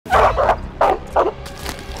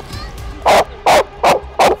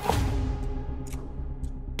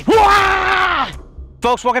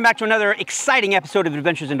folks, welcome back to another exciting episode of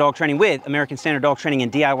Adventures in Dog Training with American Standard Dog Training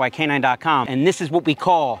and DIYcanine.com. And this is what we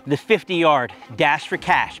call the 50-yard dash for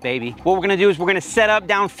cash, baby. What we're gonna do is we're gonna set up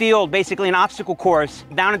downfield, basically an obstacle course.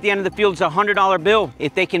 Down at the end of the field is a $100 bill.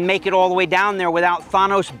 If they can make it all the way down there without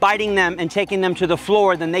Thanos biting them and taking them to the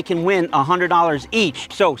floor, then they can win $100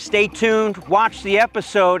 each. So stay tuned, watch the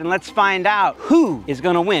episode, and let's find out who is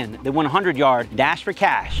gonna win the 100-yard dash for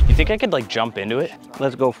cash. You think I could like jump into it?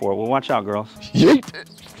 Let's go for it. Well, watch out, girls. Yeet.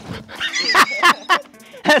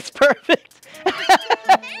 That's perfect.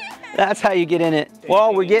 That's how you get in it.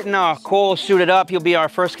 Well, we're getting Cole suited up. He'll be our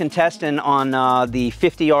first contestant on the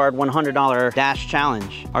 50-yard $100 dash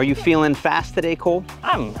challenge. Are you feeling fast today, Cole?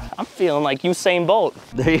 I'm feeling like Usain Bolt.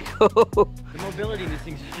 There you go. The mobility in this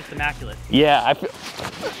thing's just immaculate. Yeah, I feel...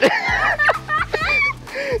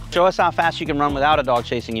 Show us how fast you can run without a dog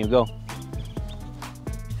chasing you. Go.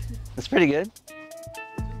 That's pretty good.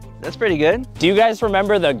 That's pretty good. Do you guys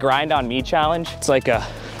remember the Grind on Me challenge? It's like a...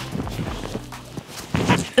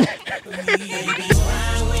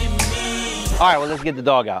 All right, well, let's get the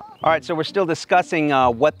dog out. All right, so we're still discussing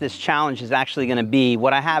what this challenge is actually gonna be.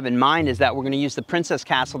 What I have in mind is that we're gonna use the Princess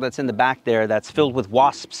Castle that's in the back there that's filled with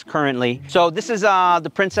wasps currently. So this is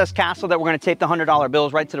the Princess Castle that we're gonna tape the $100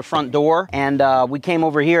 bills right to the front door. And we came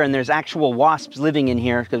over here and there's actual wasps living in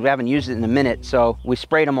here because we haven't used it in a minute. So we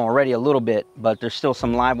sprayed them already a little bit, but there's still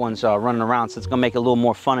some live ones running around. So it's gonna make it a little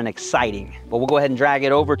more fun and exciting. But we'll go ahead and drag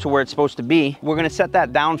it over to where it's supposed to be. We're gonna set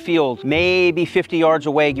that downfield, maybe 50 yards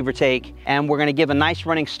away, give or take. And we're gonna give a nice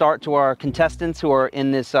running start to our contestants who are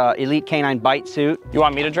in this elite canine bite suit. You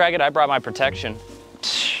want me to drag it? I brought my protection.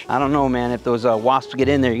 I don't know, man. If those wasps get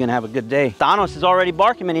in there, you're gonna have a good day. Thanos is already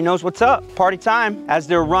barking, man. He knows what's up. Party time. As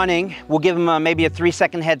they're running, we'll give them maybe a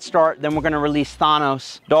 3-second head start. Then we're gonna release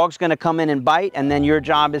Thanos. Dog's gonna come in and bite, and then your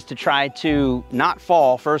job is to try to not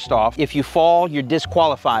fall, first off. If you fall, you're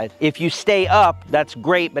disqualified. If you stay up, that's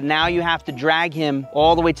great, but now you have to drag him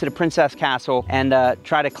all the way to the Princess Castle and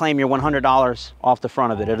try to claim your $100 off the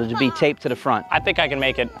front of it. It'll just be taped to the front. I think I can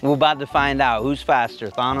make it. We're about to find out who's faster,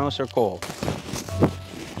 Thanos or Cole.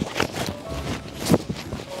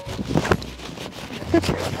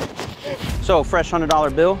 So, fresh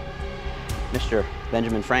 $100 bill. Mr.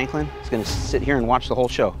 Benjamin Franklin is gonna sit here and watch the whole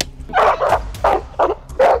show.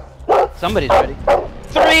 Somebody's ready.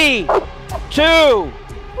 3, 2,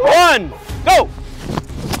 1, go!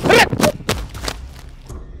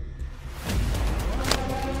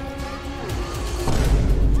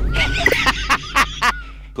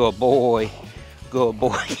 Good boy, good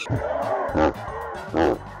boy.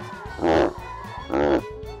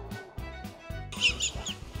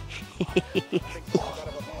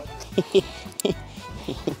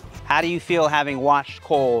 How do you feel having watched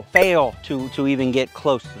Cole fail to even get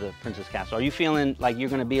close to the Princess Castle? Are you feeling like you're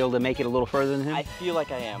gonna be able to make it a little further than him? I feel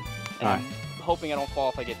like I am. And I'm hoping I don't fall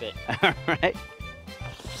if I get bit. All right.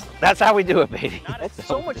 That's how we do it, baby. It's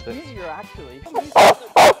so much easier, actually.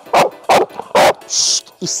 Shh,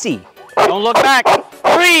 you see. Don't look back.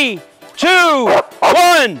 3, 2,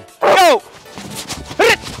 1, go!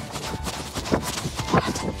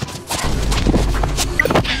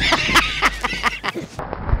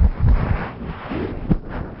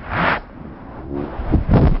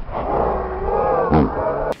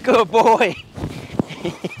 Good boy.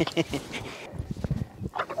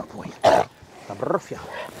 Good boy.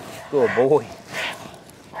 Good boy.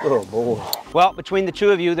 Good boy. Well, between the two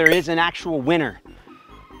of you, there is an actual winner.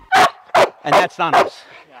 And that's Thanos.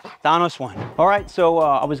 Yeah. Thanos won. All right, so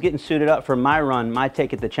I was getting suited up for my run, my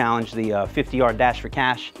take at the challenge, the 50-yard dash for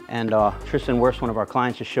cash. And Tristan Worst, one of our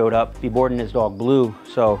clients, just showed up. He's boarding his dog, Blue.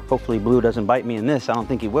 So hopefully Blue doesn't bite me in this. I don't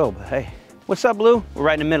think he will, but hey. What's up, Blue? We're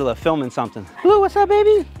right in the middle of filming something. Blue, what's up,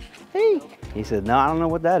 baby? Hey. He said, no, I don't know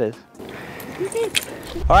what that is.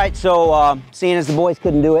 All right, so seeing as the boys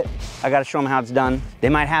couldn't do it, I gotta show them how it's done. They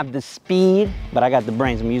might have the speed, but I got the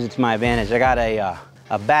brains. I'm gonna use it to my advantage. I got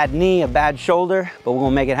a bad knee, a bad shoulder, but we're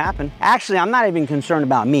gonna make it happen. Actually, I'm not even concerned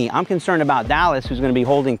about me. I'm concerned about Dallas, who's gonna be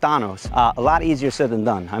holding Thanos. A lot easier said than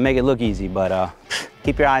done. I make it look easy, but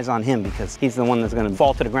keep your eyes on him because he's the one that's gonna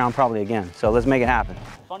fall to the ground probably again. So let's make it happen.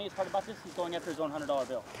 The funniest part about this, he's going after his own $100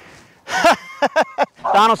 bill.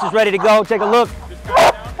 Thanos is ready to go. Take a look.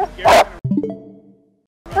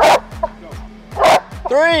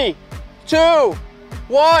 3, 2,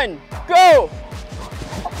 1, go!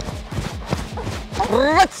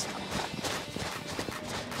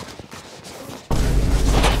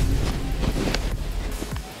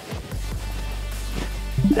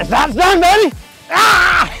 That's not done, baby!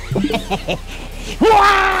 Ah!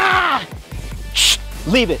 Shh!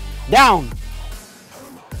 Leave it. Down.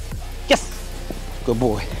 Yes. Good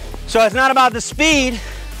boy. So it's not about the speed.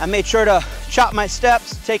 I made sure to chop my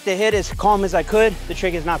steps, take the hit as calm as I could. The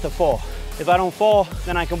trick is not to fall. If I don't fall,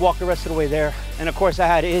 then I can walk the rest of the way there. And of course I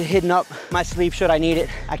had it hidden up my sleeve should I need it.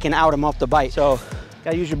 I can out him off the bite. So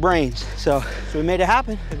gotta use your brains. So we made it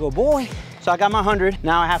happen. I go, boy. So I got my 100.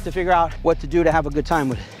 Now I have to figure out what to do to have a good time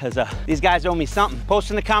with it. Because these guys owe me something.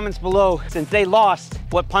 Post in the comments below, since they lost,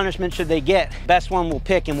 what punishment should they get? Best one we'll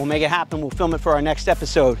pick and we'll make it happen. We'll film it for our next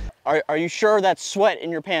episode. Are you sure that's sweat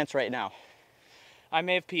in your pants right now? I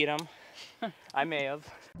may have peed him. I may have.